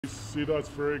CDOT's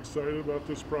very excited about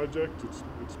this project.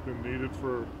 It's been needed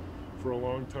for a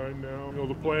long time now. You know,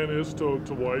 the plan is to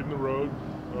widen the road.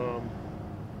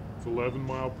 It's an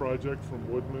 11-mile project from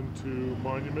Woodmen to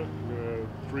Monument,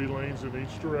 3 lanes in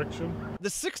each direction. The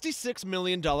 $66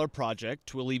 million project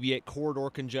to alleviate corridor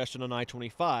congestion on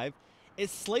I-25 is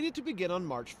slated to begin on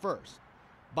March 1st.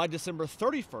 By December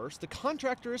 31st, the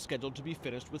contractor is scheduled to be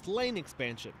finished with lane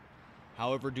expansion.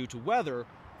 However, due to weather,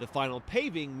 the final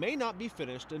paving may not be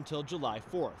finished until July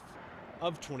 4th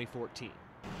of 2014.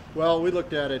 Well, we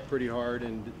looked at it pretty hard,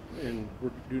 and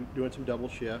we're doing some double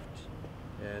shifts,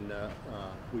 and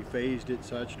we phased it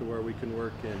such to where we can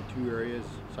work in 2 areas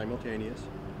simultaneous,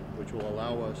 which will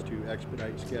allow us to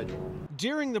expedite schedule.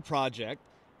 During the project,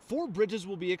 4 bridges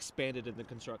will be expanded in the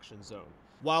construction zone.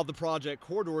 While the project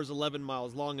corridor is 11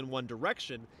 miles long in one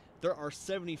direction, there are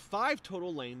 75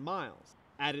 total lane miles.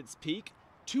 At its peak,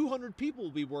 200 people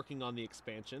will be working on the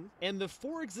expansion, and the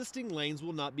 4 existing lanes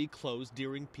will not be closed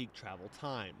during peak travel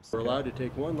times. We're allowed to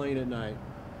take 1 lane at night,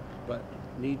 but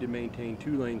need to maintain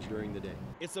 2 lanes during the day.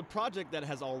 It's a project that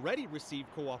has already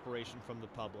received cooperation from the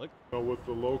public. With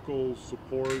the local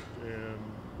support and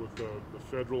with the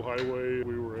federal highway,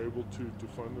 we were able to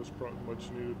fund this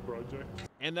much-needed project.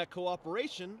 And that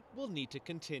cooperation will need to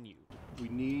continue. We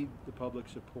need the public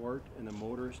support and the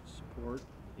motorist support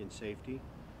in safety.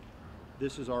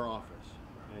 This is our office,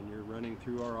 and you're running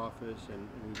through our office, and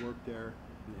we work there,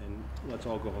 and let's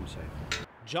all go home safe.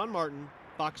 John Martin,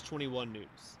 Fox 21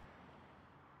 News.